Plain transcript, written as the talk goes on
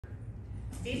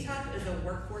VTOP is a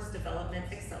workforce development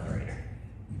accelerator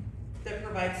that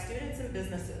provides students and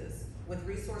businesses with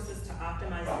resources to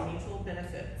optimize the mutual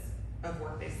benefits of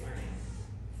work-based learning.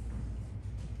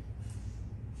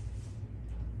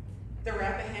 The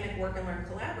Rappahannock Work and Learn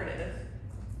Collaborative,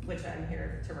 which I'm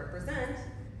here to represent,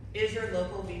 is your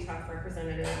local VTOP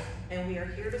representative, and we are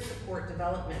here to support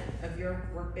development of your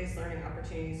work-based learning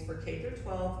opportunities for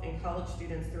K-12 and college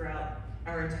students throughout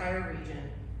our entire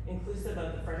region, inclusive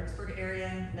of the Fredericksburg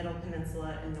area, Middle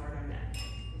Peninsula, and Northern Neck, as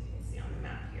you can see on the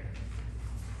map here.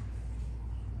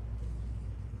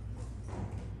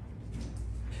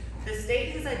 The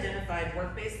state has identified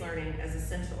work-based learning as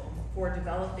essential for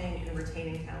developing and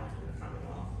retaining talent in the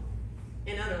Commonwealth.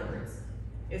 In other words,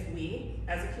 if we,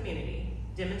 as a community,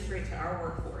 demonstrate to our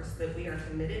workforce that we are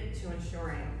committed to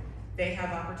ensuring they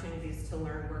have opportunities to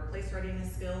learn workplace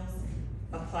readiness skills,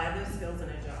 apply those skills in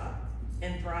a job,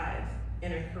 and thrive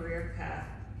in a career path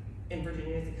in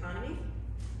Virginia's economy,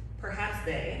 perhaps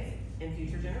they, and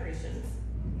future generations,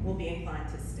 will be inclined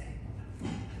to stay.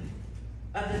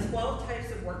 Of the 12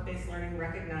 types of work-based learning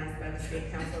recognized by the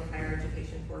State Council of Higher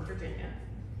Education for Virginia,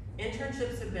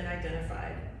 internships have been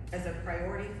identified as a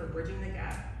priority for bridging the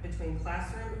gap between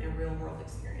classroom and real-world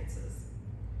experiences.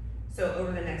 So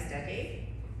over the next decade,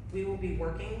 we will be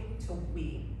working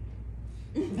toward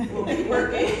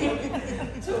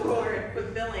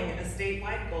fulfilling a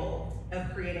statewide goal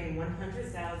of creating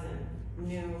 100,000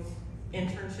 new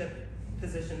internship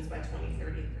positions by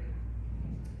 2033.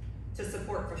 To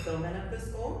support fulfillment of this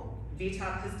goal,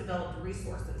 VTOP has developed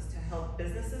resources to help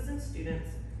businesses and students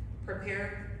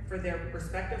prepare for their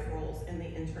respective roles in the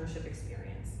internship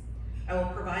experience. I will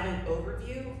provide an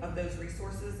overview of those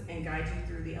resources and guide you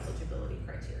through the eligibility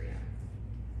criteria.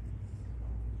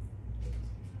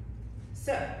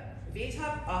 So,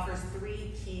 VTOP offers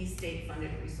 3 key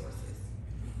state-funded resources: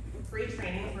 free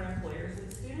training for employers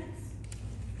and students,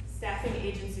 staffing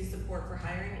agency support for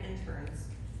hiring interns,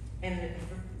 and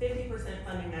 50%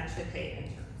 funding match to pay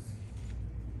interns.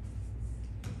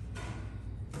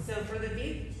 So for the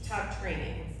VTOP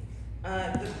training,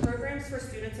 the programs for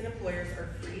students and employers are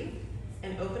free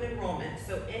and open enrollment,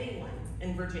 so anyone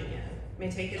in Virginia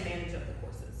may take advantage of the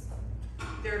courses.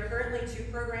 There are currently 2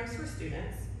 programs for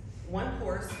students. One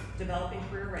course, Developing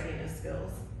Career Readiness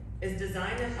Skills, is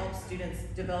designed to help students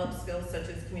develop skills such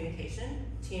as communication,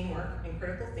 teamwork, and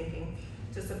critical thinking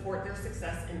to support their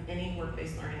success in any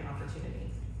work-based learning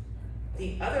opportunity.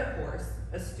 The other course,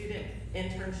 a Student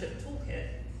Internship Toolkit,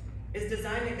 is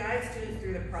designed to guide students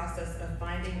through the process of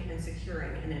finding and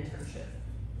securing an internship.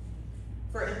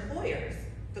 For employers,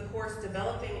 the course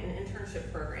Developing an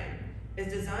Internship Program is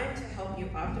designed to help you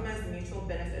optimize the mutual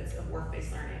benefits of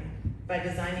work-based learning by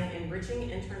designing enriching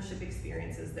internship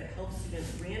experiences that help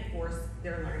students reinforce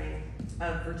their learning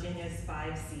of Virginia's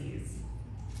 5 C's: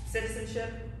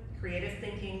 citizenship, creative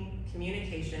thinking,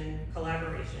 communication,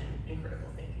 collaboration, and critical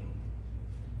thinking.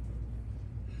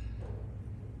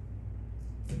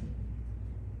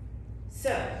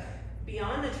 So,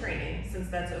 beyond the training, since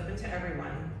that's open to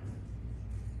everyone,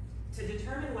 to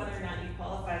determine whether or not you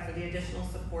qualify for the additional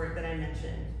support that I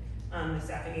mentioned, the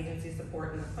staffing agency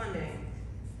support and the funding,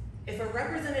 if a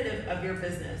representative of your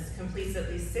business completes at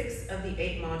least 6 of the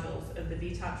 8 modules of the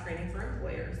VTOP training for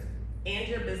employers, and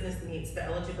your business meets the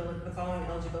following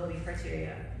eligibility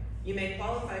criteria, you may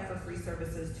qualify for free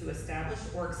services to establish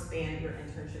or expand your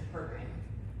internship program.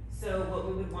 So what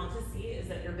we would want to see is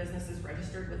that your business is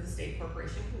registered with the State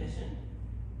Corporation Commission,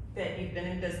 that you've been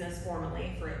in business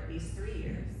formally for at least 3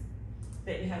 years,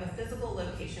 that you have a physical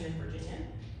location in Virginia,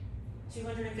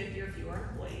 250 or fewer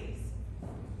employees,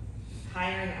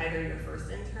 hiring either your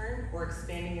first intern or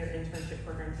expanding your internship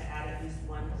program to add at least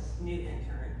 1 new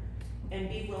intern, and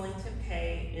be willing to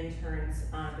pay interns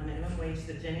the minimum wage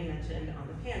that Jenny mentioned on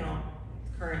the panel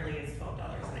currently is $12 an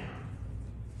hour.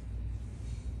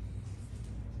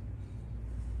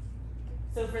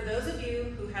 So for those of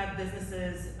you who have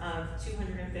businesses of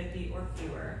 250 or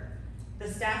fewer, the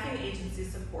staffing agency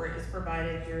support is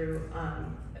provided through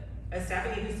a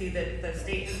staffing agency that the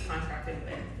state has contracted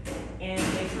with, and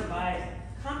they provide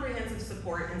comprehensive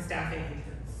support in staffing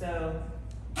interns. So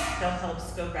they'll help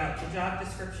scope out the job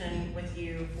description with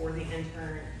you for the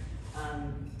intern,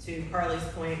 to Carly's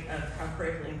point of how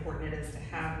critically important it is to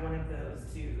have one of those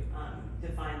to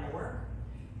define the work.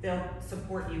 They'll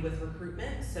support you with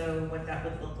recruitment, so what that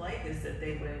would look like is that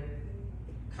they would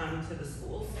come to the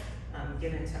schools,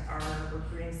 get into our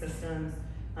recruiting systems,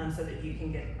 so that you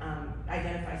can get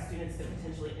identify students to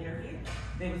potentially interview.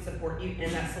 They would support you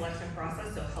in that selection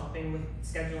process, so helping with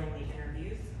scheduling the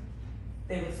interviews.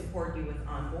 They would support you with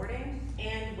onboarding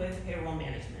and with payroll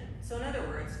management. So in other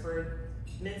words, for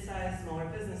mid-sized, smaller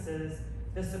businesses,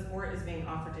 the support is being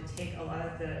offered to take a lot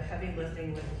of the heavy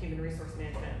lifting with human resource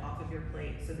management off of your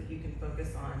plate so that you can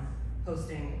focus on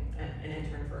hosting an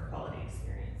intern for a quality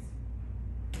experience.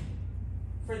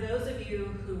 For those of you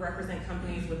who represent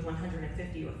companies with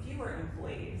 150 or fewer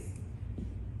employees,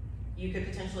 you could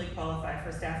potentially qualify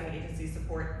for staffing agency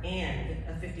support and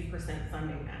a 50%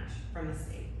 funding match from the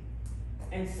state.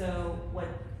 And so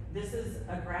this is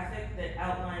a graphic that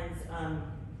outlines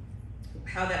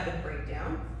how that would break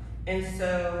down. And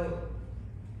so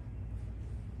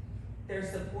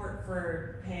there's support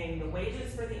for paying the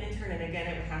wages for the intern, and again,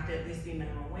 it would have to at least be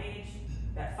minimum wage,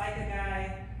 that FICA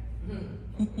guy,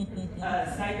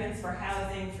 stipends for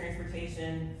housing,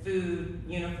 transportation, food,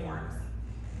 uniforms.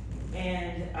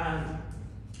 And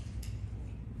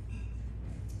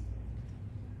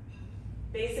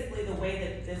basically the way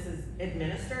that this is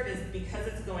administered is because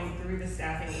it's going through the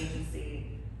staffing agency,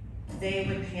 they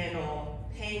would handle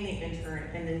paying the intern,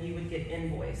 and then you would get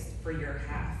invoiced for your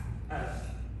half of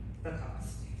the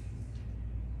cost.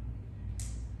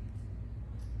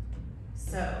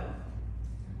 So,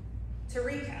 to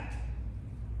recap,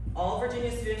 all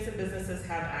Virginia students and businesses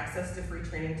have access to free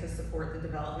training to support the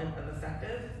development of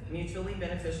effective, mutually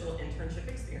beneficial internship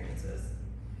experiences.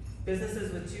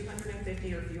 Businesses with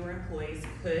 250 or fewer employees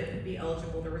could be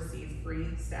eligible to receive free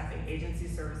staffing agency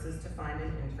services to find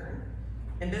an intern.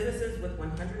 And businesses with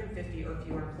 150 or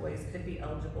fewer employees could be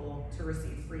eligible to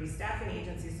receive free staffing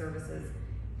agency services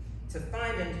to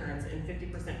find interns and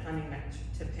 50% funding match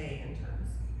to pay interns.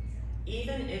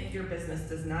 Even if your business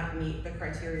does not meet the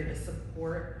criteria to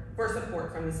support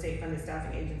from the state-funded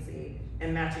staffing agency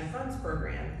and matching funds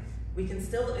program, we can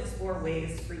still explore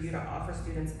ways for you to offer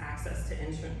students access to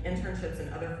internships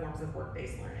and other forms of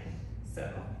work-based learning.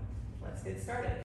 So let's get started.